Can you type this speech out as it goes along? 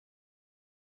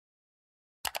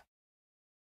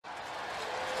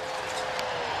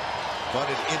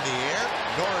Bunted in the air.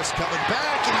 Norris coming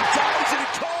back, and he dives, and he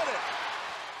caught it.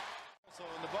 So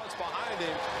in the bunch behind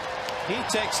him, he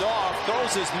takes off,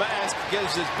 throws his mask,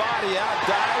 gives his body out,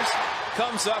 dives,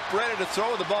 comes up ready to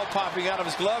throw, the ball popping out of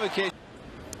his glove in case.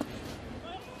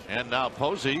 And now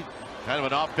Posey, kind of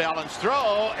an off-balance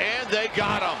throw, and they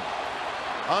got him.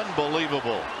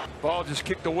 Unbelievable. Ball just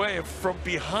kicked away from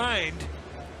behind.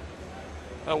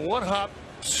 A one-hop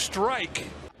strike.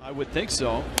 I would think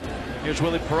so. Here's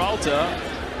Willie Peralta.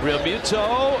 Real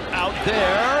Muto out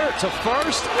there to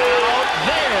first. Out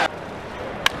there.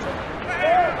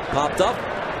 Popped up.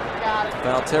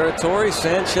 Foul territory.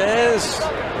 Sanchez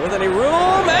with any room.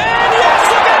 And yes,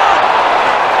 look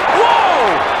out!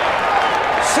 Whoa!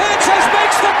 Sanchez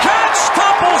makes the catch.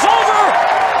 Topples over.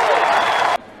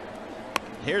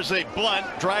 Here's a blunt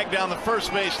drag down the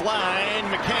first base line.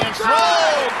 McCann's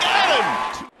throw. Got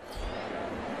him.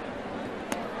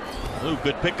 Ooh,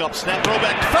 good pickup. Snap throw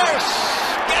back to first.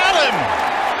 Got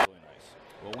him.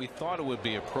 Well, we thought it would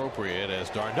be appropriate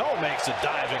as Darno makes a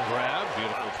diving grab.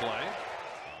 Beautiful play.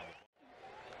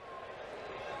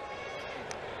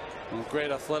 Well, great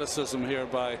athleticism here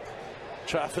by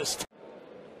Travis.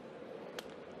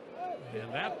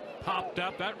 And that popped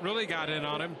up. That really got in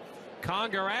on him.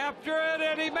 Conger after it,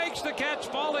 and he makes the catch,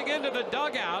 falling into the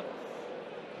dugout.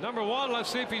 Number one, let's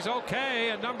see if he's okay.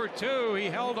 And number two, he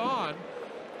held on.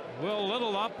 Will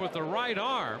Little up with the right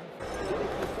arm.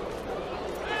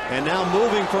 And now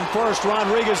moving from first,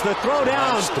 Rodriguez, the throw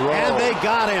down, Nice throw. and they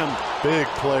got him. Big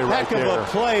play right Heck of a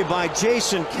play by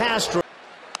Jason Castro.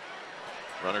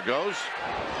 Runner goes.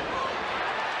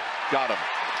 Got him.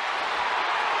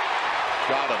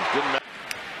 Got him. Didn't matter.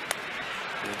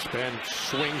 Greenspan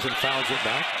swings and fouls it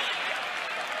back.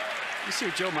 You see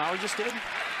what Joe Mauer just did?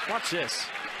 Watch this.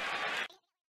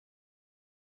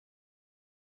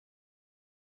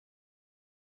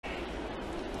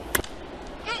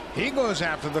 He goes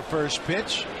after the first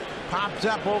pitch. Popped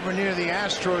up over near the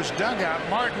Astros dugout.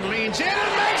 Martin leans in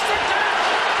and makes the catch.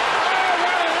 Oh,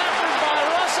 what an effort by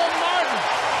Russell Martin.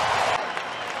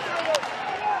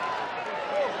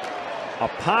 A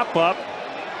pop-up.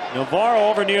 Navarro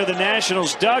over near the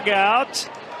Nationals dugout.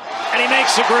 And he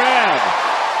makes a grab.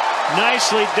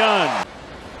 Nicely done.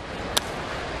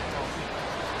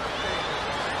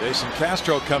 Jason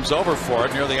Castro comes over for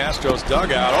it near the Astros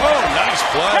dugout. Oh, nice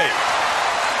play.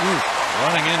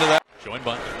 Running into that. Showing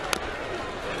bunt.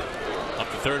 Up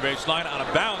the third base line on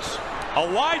a bounce.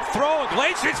 A wide throw.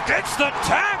 Iglesias gets the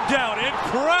tag down.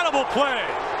 Incredible play.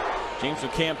 James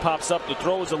McCann pops up. The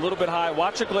throw is a little bit high.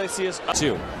 Watch Iglesias.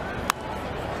 Two.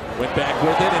 Went back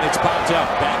with it, and it's popped up.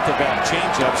 Back-to-back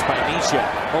change-ups by Nisha.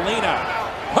 Molina.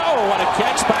 Oh, what a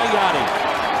catch by Yachty.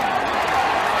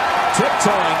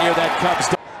 Tiptoeing near that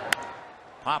Cubs.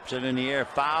 Pops it in the air,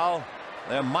 foul.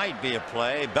 There might be a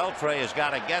play. Beltre has got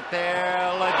to get there.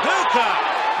 LaDuca.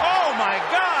 Oh, my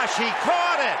gosh, he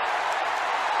caught it.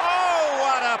 Oh,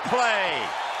 what a play.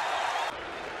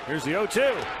 Here's the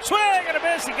 0-2. Swing and a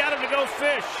miss. He got him to go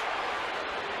fish.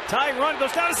 Tying run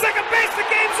goes down to second base. The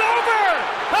game's over.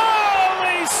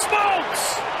 Holy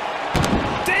smokes.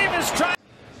 Davis trying.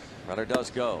 Runner does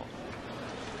go.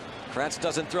 Krantz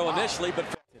doesn't throw initially, but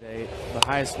Today, the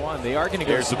highest one. They are going to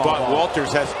go There's the small bunt. ball.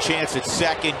 Walters has a chance at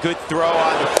second. Good throw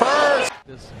on the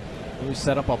first. We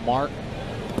set up a mark.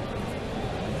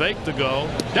 Fake to go.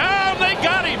 Down, they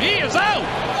got him. He is out.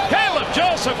 Caleb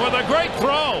Joseph with a great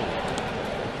throw.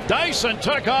 Dyson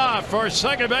took off for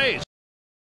second base.